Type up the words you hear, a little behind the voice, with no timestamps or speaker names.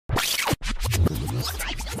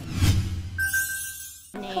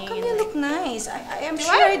nice. I am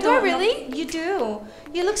sure I Do I don't really? know. You do.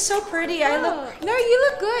 You look so pretty. I look... No, you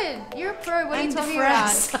look good. You're a pro. What are you talking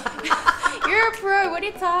depressed. about? You're a pro. What are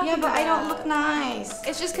you talking Yeah, about? but I don't look nice.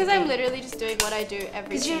 It's just because I'm literally just doing what I do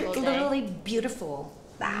every Because you're single day. literally beautiful.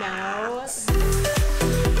 No.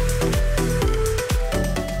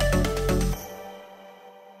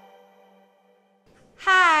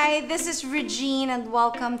 Hi, this is Regine and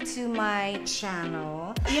welcome to my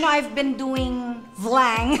channel. You know, I've been doing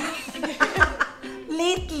vlang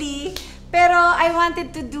lately, pero I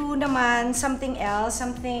wanted to do naman something else,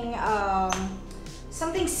 something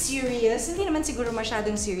serious. Hindi naman siguro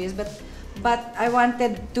masyadong serious, but I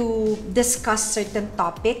wanted to discuss certain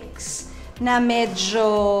topics na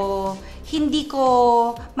medyo hindi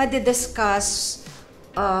ko madidiscuss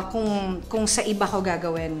kung sa iba ko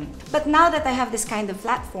gagawin. But now that I have this kind of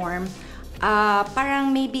platform,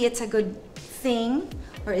 parang maybe it's a good thing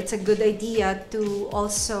or it's a good idea to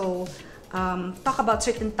also talk about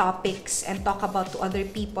certain topics and talk about to other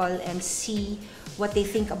people and see what they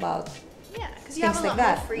think about. Yeah, because you have a lot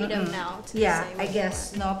more freedom now to yeah, say I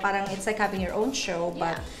guess. No, parang it's like having your own show,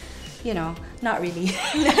 but you know, not really.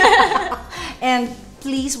 And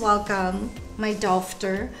please welcome my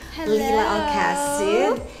daughter, Leila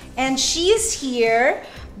Alcasid. And she is here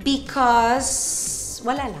because,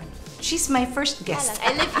 wala lang. She's my first guest.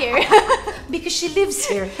 I live here. Because she lives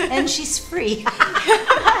here and she's free.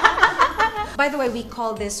 By the way, we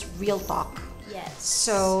call this Real Talk. Yes.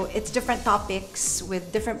 So it's different topics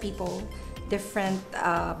with different people, different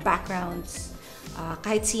backgrounds.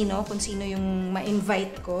 Kahit sino, kung sino yung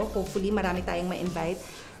ma-invite ko, hopefully marami tayong ma-invite.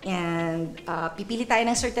 And pipili tayo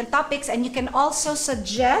ng certain topics, and you can also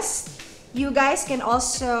suggest, you guys can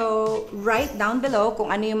also write down below kung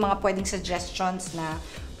ano yung mga pwedeng suggestions na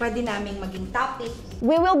pwede naming maging topic.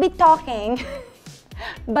 We will be talking,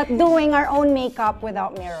 but doing our own makeup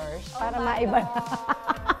without mirrors. Para maiba lang.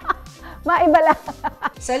 Maiba lang.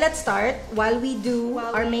 So let's start. While we do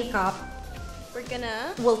our makeup,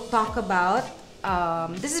 we'll talk about,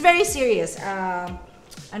 this is very serious.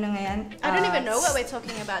 Ano nga yan? I don't even know what we're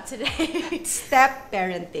talking about today. Step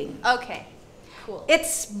parenting. Okay, cool.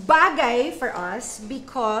 It's bagay for us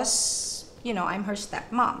because, you know, I'm her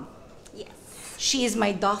stepmom. Yes. She is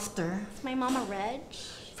my daughter. Is my mama Reg?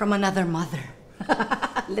 From another mother.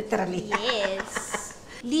 Literally. Yes.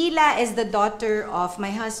 Leila is the daughter of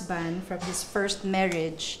my husband from his first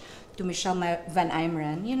marriage to Michelle Van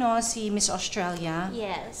Imran. You know, si Miss Australia.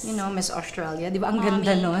 Yes. You know, Miss Australia. Di ba ang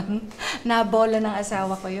ganda nun? Nabola ng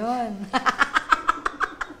asawa ko yun.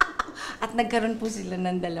 At nagkaroon po sila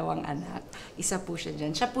ng dalawang anak. Isa po siya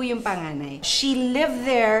dyan. Siya po yung panganay. She lived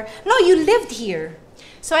there. No, you lived here.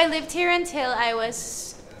 So I lived here until I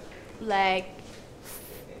was like,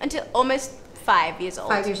 until almost 5 years old.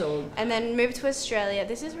 5 years old. And then moved to Australia.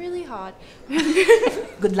 This is really hard.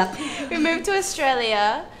 Good luck. We moved to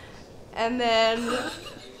Australia. And then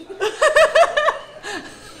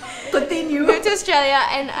continue. Moved to Australia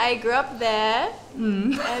and I grew up there.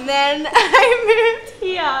 And then I moved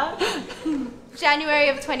here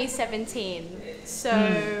January of 2017. So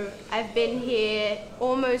I've been here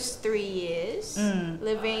almost 3 years,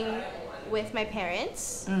 living with my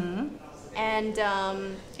parents. And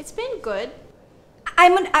it's been good.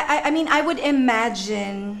 I mean, I would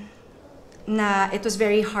imagine na it was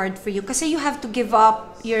very hard for you kasi you have to give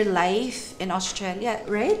up your life in Australia,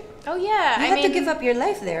 right? Oh yeah, you had to give up your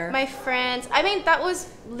life there. My friends, I mean, that was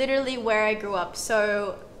literally where I grew up.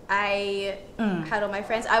 So I had all my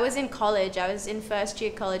friends. I was in college. I was in first year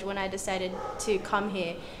college when I decided to come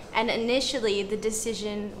here. And initially the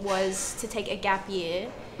decision was to take a gap year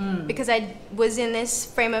because I was in this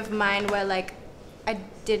frame of mind where like I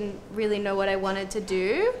didn't really know what I wanted to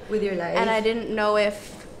do with your life. And I didn't know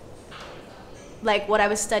if like what I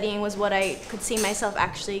was studying was what I could see myself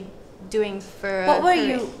actually doing for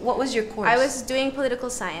what was your course? I was doing political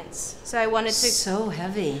science. So I wanted to... So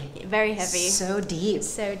heavy. Very heavy. So deep.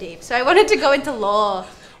 So deep. So I wanted to go into law.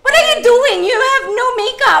 What are you doing? You have no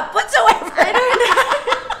makeup whatsoever. I don't know.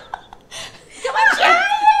 Come on, try.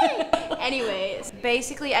 Anyways,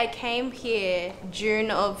 basically I came here June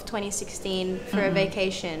of 2016 for a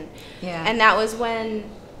vacation. Yeah. And that was when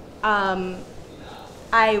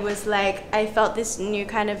I was like, I felt this new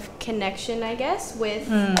kind of connection, I guess, with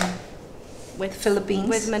Philippines,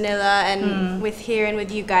 with Manila, and with here and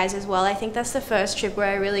with you guys as well. I think that's the first trip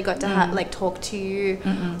where I really got to like talk to you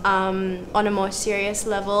on a more serious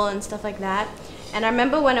level and stuff like that. And I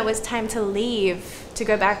remember when it was time to leave to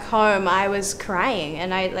go back home, I was crying,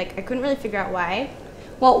 and I couldn't really figure out why.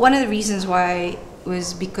 Well, one of the reasons why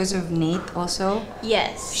was because of Nate also.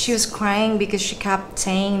 Yes. She was crying because she kept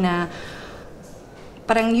saying na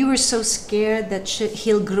parang you were so scared that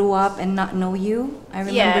he'll grow up and not know you. I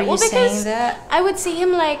remember you saying that. I would see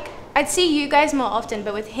him like, I'd see you guys more often,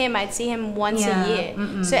 but with him, I'd see him once a year.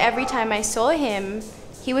 So every time I saw him,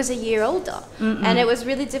 he was a year older. And it was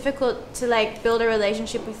really difficult to like build a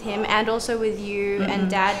relationship with him and also with you and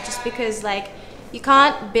Dad, just because like you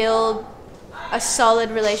can't build a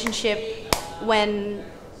solid relationship when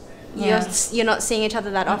you're not seeing each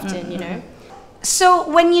other that often, you know? So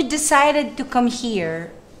when you decided to come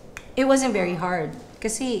here, it wasn't very hard.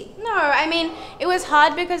 No, I mean, it was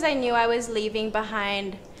hard because I knew I was leaving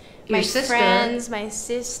behind my friends, my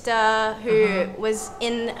sister, who was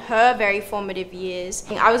in her very formative years.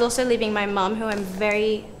 I was also leaving my mum, who I'm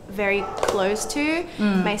very, very close to,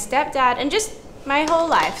 my stepdad, and just my whole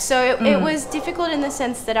life. So it was difficult in the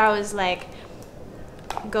sense that I was like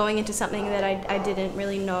going into something that I didn't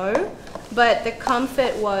really know. But the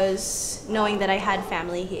comfort was knowing that I had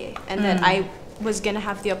family here and that I was going to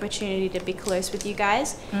have the opportunity to be close with you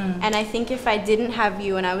guys. And I think if I didn't have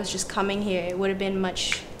you and I was just coming here, it would have been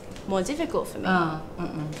much more difficult for me.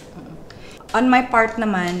 On my part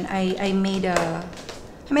naman, I made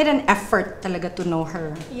an effort talaga to know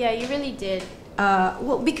her. Yeah, you really did.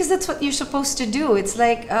 Well, because that's what you're supposed to do. It's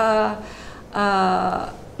like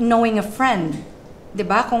knowing a friend.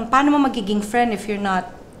 Diba? Kung paano mo magiging friend if you're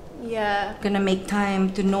not gonna make time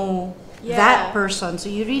to know that person. So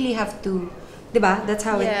you really have to, diba? That's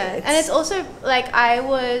how it's... And it's also like I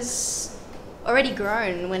was already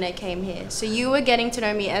grown when I came here. So you were getting to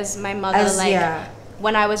know me as my mother,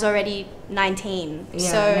 when I was already 19.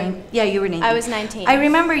 You were 19. I was 19. I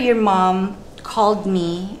remember your mom called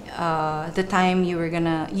me the time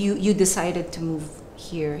you decided to move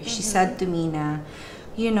here. She said to me na,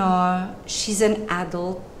 you know, she's an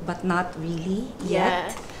adult but not really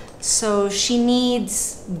yet. So she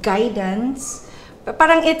needs guidance.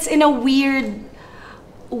 Parang it's in a weird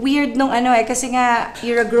nung ano kasi nga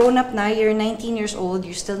you're a grown up na, you're 19 years old,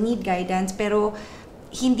 you still need guidance, pero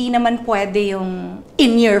hindi naman pwede yung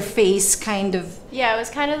in your face kind of it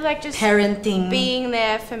was kind of like just parenting, being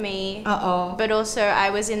there for me. But also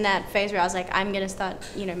I was in that phase where I was like, I'm gonna start,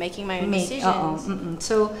 you know, making my own decisions.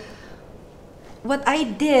 So what I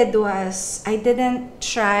did was I didn't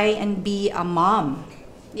try and be a mom.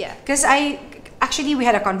 Because we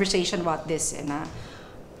had a conversation about this na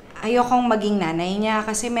ayokong maging nanay niya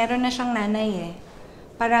kasi meron na siyang nanay eh.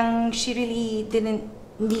 Parang she really didn't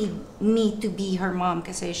need me to be her mom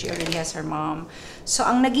kasi she already has her mom. So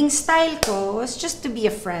ang naging style ko was just to be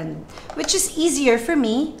a friend, which is easier for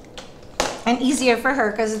me and easier for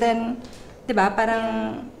her because then, diba,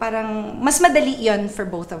 parang mas madali yon for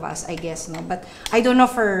both of us, I guess, no? But I don't know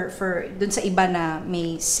for dun sa iba na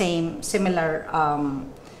may similar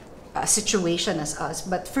situation as us,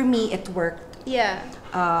 but for me it worked.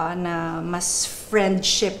 Na mas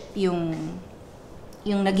friendship yung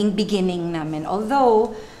naging beginning namin.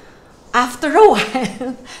 Although after a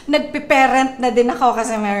while, nagpe-parent na din ako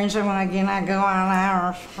kasi meron siya mga ginagawa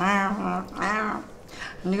na.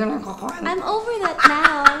 Hindi ko na kukuha. I'm over that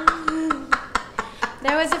now.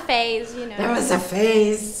 There was a phase, you know. There was a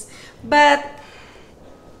phase. But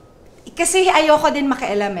kasi ayoko din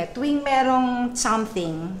makialam eh. Tuwing merong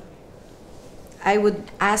something, I would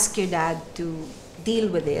ask your dad to deal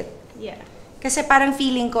with it. Kasi parang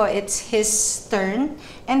feeling ko it's his turn.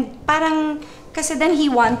 And parang, kasi then he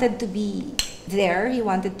wanted to be there. He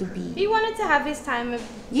wanted to have his time of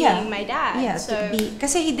being my dad.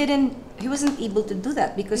 Kasi he wasn't able to do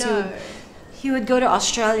that because he would go to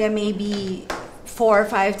Australia maybe 4 or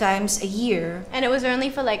 5 times a year. And it was only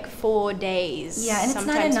for like 4 days. And it's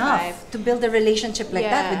not enough to build a relationship like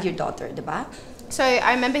that with your daughter, diba? So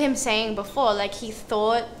I remember him saying before, like he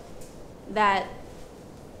thought that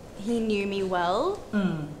he knew me well.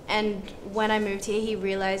 And when I moved here, he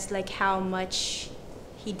realized like how much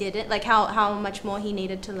he didn't, like how much more he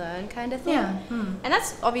needed to learn kind of thing. And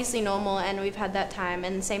that's obviously normal, and we've had that time,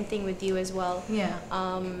 and same thing with you as well.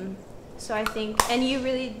 So I think, and you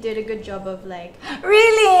really did a good job of like...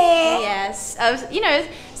 Really? Yes. Of, you know,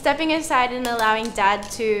 stepping aside and allowing Dad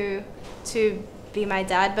to be my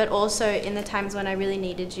dad, but also in the times when I really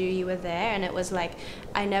needed you, you were there, and it was like,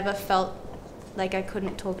 I never felt like I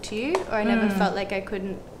couldn't talk to you, or I never felt like I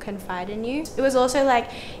couldn't confide in you. It was also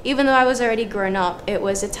like, even though I was already grown up, it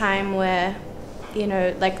was a time where, you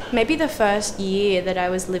know, like maybe the first year that I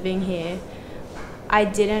was living here, I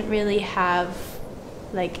didn't really have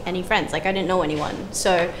like any friends. Like I didn't know anyone.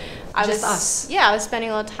 So I just us. Yeah, I was spending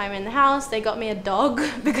a lot of time in the house. They got me a dog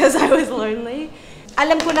because I was lonely.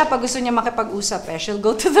 Alam ko na pag gusto niya makipag-usap eh, she'll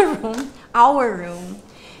go to the room, our room.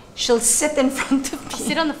 She'll sit in front of me.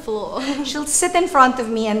 Sit on the floor. She'll sit in front of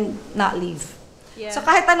me and not leave. Yeah. So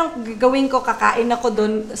kahit anong gagawin ko, kakain ako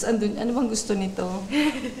doon, tapos andun, ano bang gusto nito?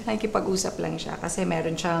 Nakikipag-usap lang siya kasi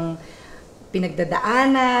meron siyang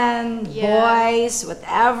pinagdadaanan, boys,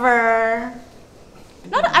 whatever.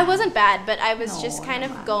 Not, I wasn't bad, but I was No, just kind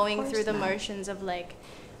of naman. going Of through the course not. motions of like,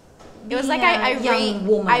 it was Being like a young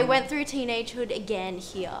woman. I went through teenagehood again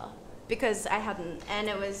here because I hadn't, and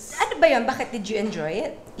it was. Ano ba yun? Bakit did you enjoy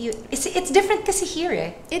it? It's different kasi here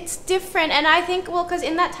eh. It's different, and I think because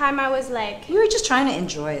in that time I was like, We were just trying to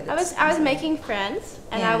enjoy it. I was making friends,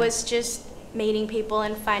 and I Yeah. was just meeting people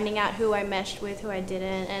and finding out who I meshed with, who I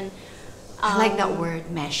didn't, and. I like that word,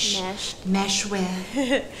 mesh. Meshed. Mesh with.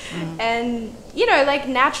 And you know, like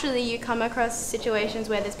naturally you come across situations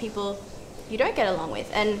where there's people you don't get along with,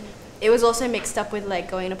 and it was also mixed up with like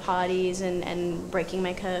going to parties and breaking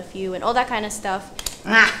my curfew and all that kind of stuff.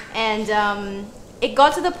 And it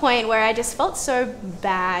got to the point where I just felt so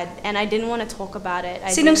bad and I didn't want to talk about it.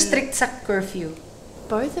 Sinong strict sa curfew?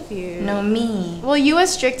 Both of you. No, me. Well, you were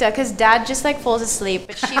stricter because Dad just like falls asleep,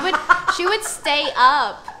 but she would stay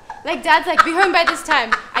up. Like Dad's like, be home by this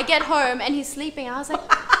time. I get home and he's sleeping. I was like,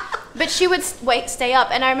 but she would stay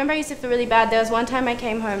up. And I remember I used to feel really bad. There was one time I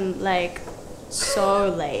came home like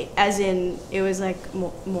so late, as in it was like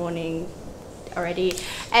morning already.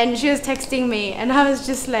 And she was texting me and I was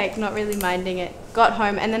just like not really minding it. Got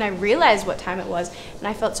home and then I realized what time it was and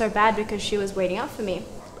I felt so bad because she was waiting up for me.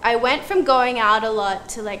 I went from going out a lot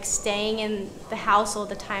to like staying in the house all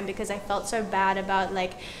the time because I felt so bad about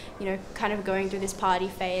like, you know, kind of going through this party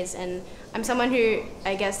phase. And I'm someone who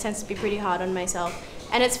I guess tends to be pretty hard on myself.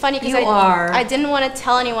 And it's funny because I didn't want to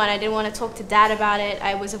tell anyone. I didn't want to talk to Dad about it.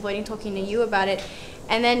 I was avoiding talking to you about it.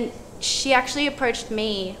 And then she actually approached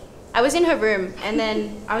me. I was in her room and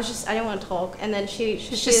then I didn't want to talk. And then she's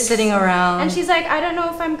just sitting around. And she's like, I don't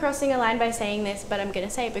know if I'm crossing a line by saying this, but I'm going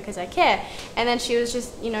to say it because I care. And then she was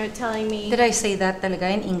just, you know, telling me. Did I say that talaga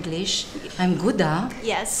in English? I'm good, ah.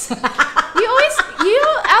 Yes.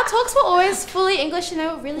 Our talks were always fully English and they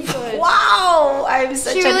were really good. Wow! I'm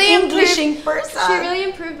such an Englishing person. She really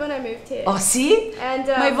improved when I moved here. Oh, see? And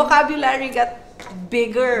my vocabulary got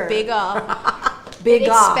bigger. Bigger. Bigger. It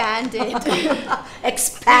expanded.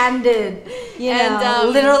 Expanded. You know,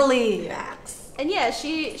 literally. And yeah,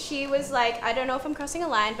 she was like, I don't know if I'm crossing a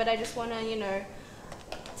line, but I just want to, you know,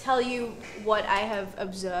 tell you what I have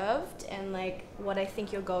observed and like what I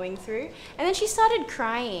think you're going through. And then she started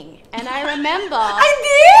crying. And I remember. I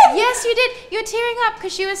did? Yes, you did. You were tearing up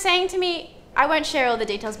because she was saying to me, I won't share all the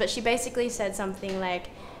details, but she basically said something like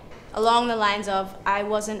along the lines of, I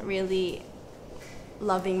wasn't really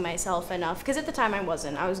loving myself enough. Because at the time I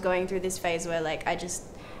wasn't. I was going through this phase where like I just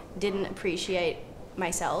didn't appreciate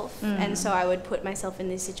myself. And so I would put myself in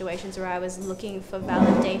these situations where I was looking for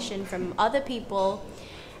validation from other people.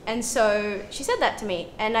 And so she said that to me,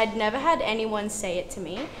 and I'd never had anyone say it to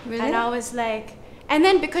me. Really? And I was like, and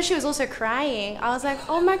then because she was also crying, I was like,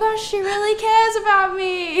 oh my gosh, she really cares about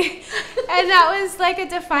me. And that was like a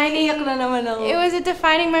defining, it was a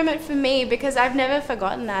defining moment for me because I've never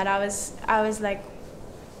forgotten that. I was like,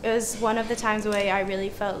 it was one of the times where I really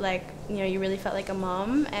felt like, you know, you really felt like a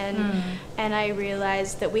mom, and I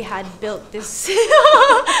realized that we had built this,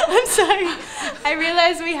 I'm sorry, I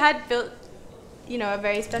realized we had built, you know, a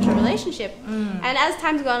very special relationship. And as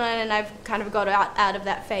time's gone on and I've kind of got out of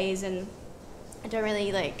that phase and I don't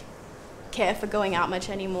really like care for going out much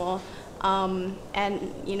anymore.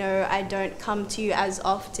 And, you know, I don't come to you as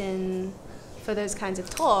often for those kinds of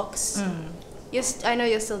talks. I know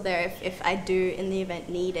you're still there if I do in the event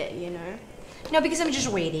need it, you know. No, because I'm just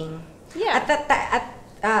waiting. Yeah. At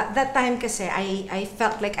that time kasi, I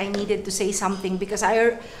felt like I needed to say something because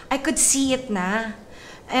I could see it na.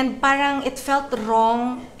 And parang it felt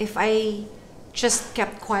wrong if I just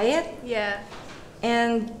kept quiet. Yeah.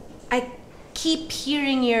 And I keep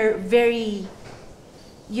hearing your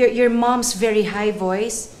mom's very high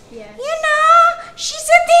voice. Yeah. You know, she's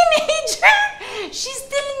a teenager. She's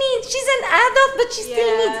an adult, but she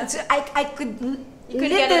still needs. So I could You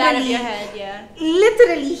couldn't get it out of your head, yeah.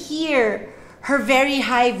 Literally hear her very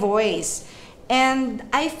high voice. And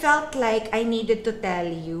I felt like I needed to tell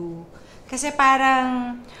you. Kasi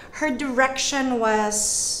parang her direction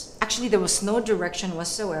was, actually there was no direction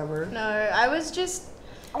whatsoever. No, I was just,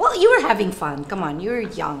 Well, you were having fun. Come on, you're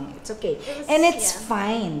young. It's okay. And it's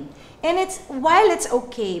fine. And while it's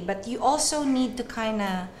okay, but you also need to kind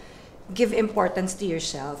of give importance to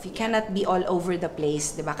yourself. You cannot be all over the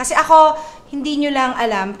place, di ba? Kasi ako, hindi nyo lang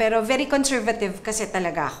alam, pero very conservative kasi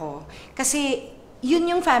talaga ako. Kasi yun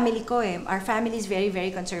yung family ko eh. Our family is very,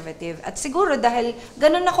 very conservative. At siguro dahil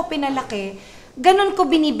ganun ako pinalaki, ganun ko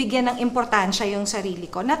binibigyan ng importansya yung sarili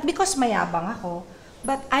ko. Not because mayabang ako,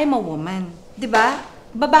 but I'm a woman. 'Di ba?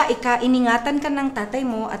 Babae ka, iningatan ka ng tatay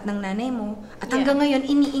mo at ng nanay mo, at hanggang ngayon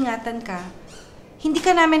iniingatan ka. Hindi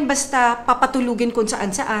ka namin basta papatulugin kung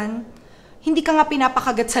saan-saan. Hindi ka nga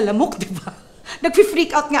pinapakagat sa lamok, 'di ba?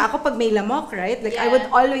 Nagfi-freak out nga ako pag may lamok, right? Like I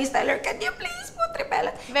would always tell her, "Can you please put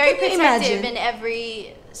repellent?" Very Can you protective imagine? in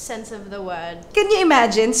every sense of the word. Can you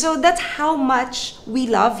imagine? So that's how much we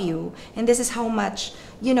love you, and this is how much,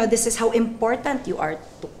 this is how important you are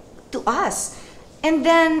to us. And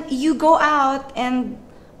then you go out and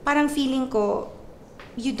parang feeling ko,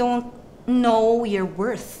 you don't know your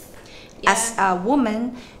worth as a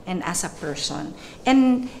woman and as a person.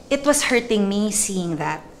 And it was hurting me seeing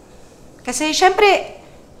that. Kasi syempre,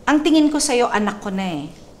 ang tingin ko sa'yo, anak ko na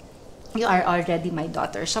eh. You are already my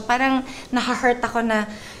daughter. So parang nakahurt ako na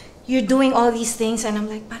you're doing all these things and I'm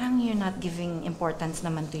like, parang you're not giving importance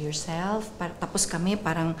naman to yourself. Tapos kami,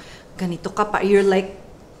 parang ganito ka pa. You're like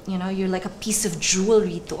a piece of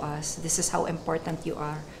jewelry to us. This is how important you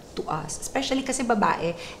are to us. Especially kasi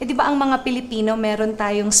babae. Eh di ba ang mga Pilipino, meron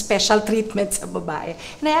tayong special treatment sa babae.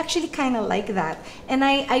 And I actually kind of like that. And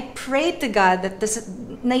I pray to God that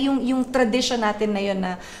na yung tradition natin na yun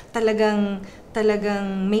na talagang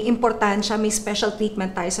may importansya, may special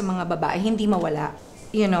treatment tayo sa mga babae, hindi mawala.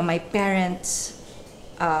 My parents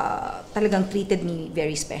talagang treated me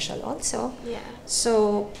very special also. Yeah.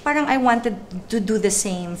 So, parang I wanted to do the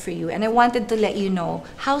same for you. And I wanted to let you know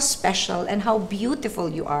how special and how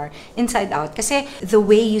beautiful you are inside out. Kasi the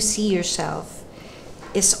way you see yourself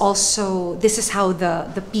is also, this is how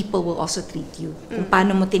the people will also treat you. Kung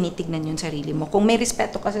paano mo tinitignan yung sarili mo. Kung may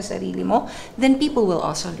respeto ka sa sarili mo, then people will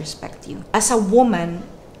also respect you. As a woman,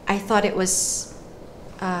 I thought it was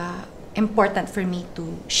important for me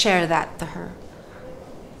to share that to her.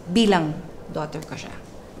 Bilang daughter ko siya.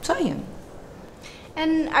 So, yun.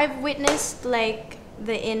 And I've witnessed like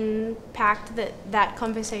the impact that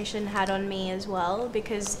conversation had on me as well,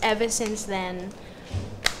 because ever since then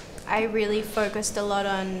I really focused a lot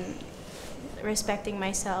on respecting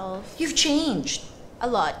myself. You've changed. A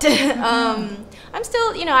lot. I'm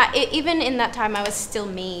still, even in that time I was still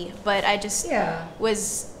me, but I just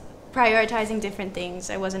was prioritizing different things.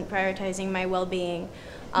 I wasn't prioritizing my well-being.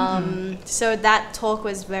 So that talk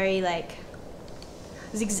was very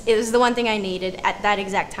it was the one thing I needed at that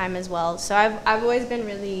exact time as well. So I've always been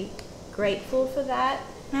really grateful for that.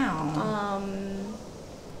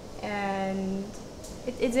 And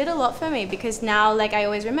it did a lot for me, because now I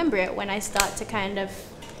always remember it when I start to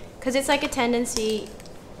because it's like a tendency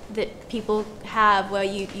that people have where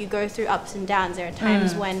you go through ups and downs. There are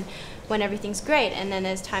times when everything's great, and then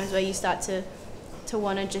there's times where you start to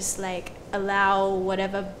want to just allow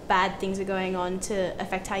whatever bad things are going on to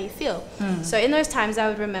affect how you feel. So in those times I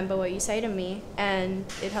would remember what you say to me, and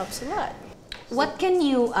it helps a lot. What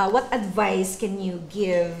advice can you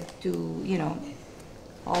give to,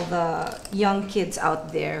 all the young kids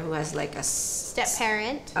out there who has a Step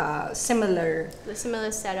parent, similar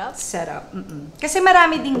setup. Kasi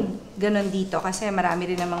marami ding ganun dito, kasi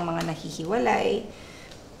marami rin namang mga nahihiwalay.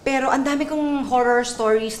 Pero ang dami kong horror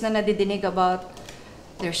stories na nadidinig about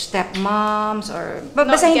their stepmoms or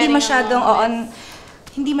basta hindi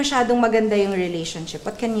masyadong maganda yung relationship.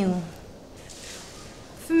 What can you?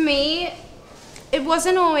 For me, it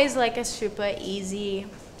wasn't always a super easy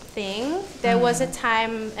thing. There was a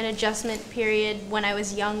time, an adjustment period when I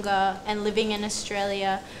was younger and living in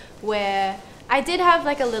Australia, where I did have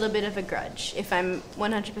a little bit of a grudge, if I'm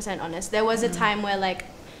 100% honest. There was a time where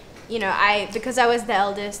because I was the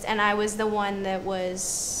eldest and I was the one that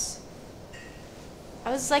I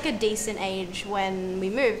was a decent age when we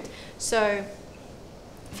moved. So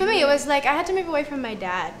for me, it was I had to move away from my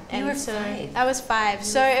dad. You were 5. I was 5.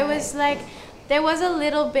 So it was there was a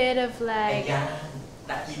little bit of Ayan,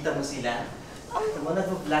 nakita mo sila?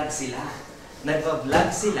 Nagva-vlog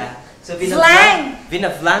sila. So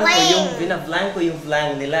binavlang ko yung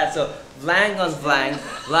vlang nila. So vlang on vlang,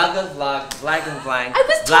 vlog on vlog, vlog on vlang. I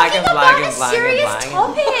was talking about a serious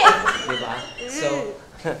topic. Diba? So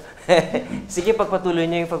sige, pagpatuloy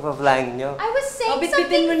niyo yung pagpa-vlang niyo. I was saying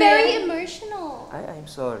something very emotional. I'm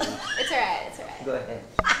sorry. It's alright. Go ahead.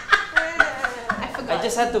 I forgot. I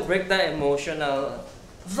just had to break the emotional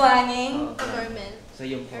Vanging. a moment. So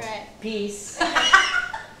yung Alright. peace.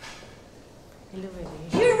 Hello,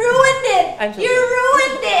 Regine. You ruined it! I'm so You sorry.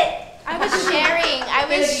 ruined it! I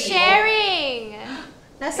was sharing.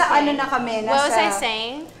 Nasa Okay. na kami? What was I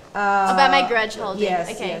saying? About my grudge holding.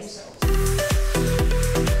 Yes, Okay. yes.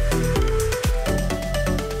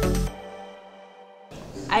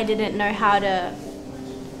 I didn't know how to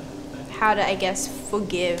I guess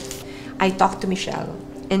forgive. I talked to Michelle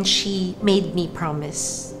and she made me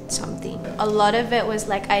promise something? A lot of it was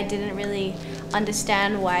like I didn't really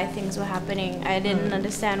understand why things were happening. I didn't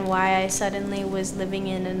understand why I suddenly was living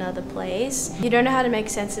in another place. You don't know how to make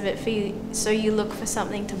sense of it, so you look for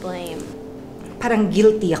something to blame. Parang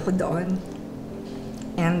guilty ako doon.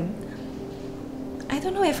 And I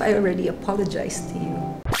don't know if I already apologized to you.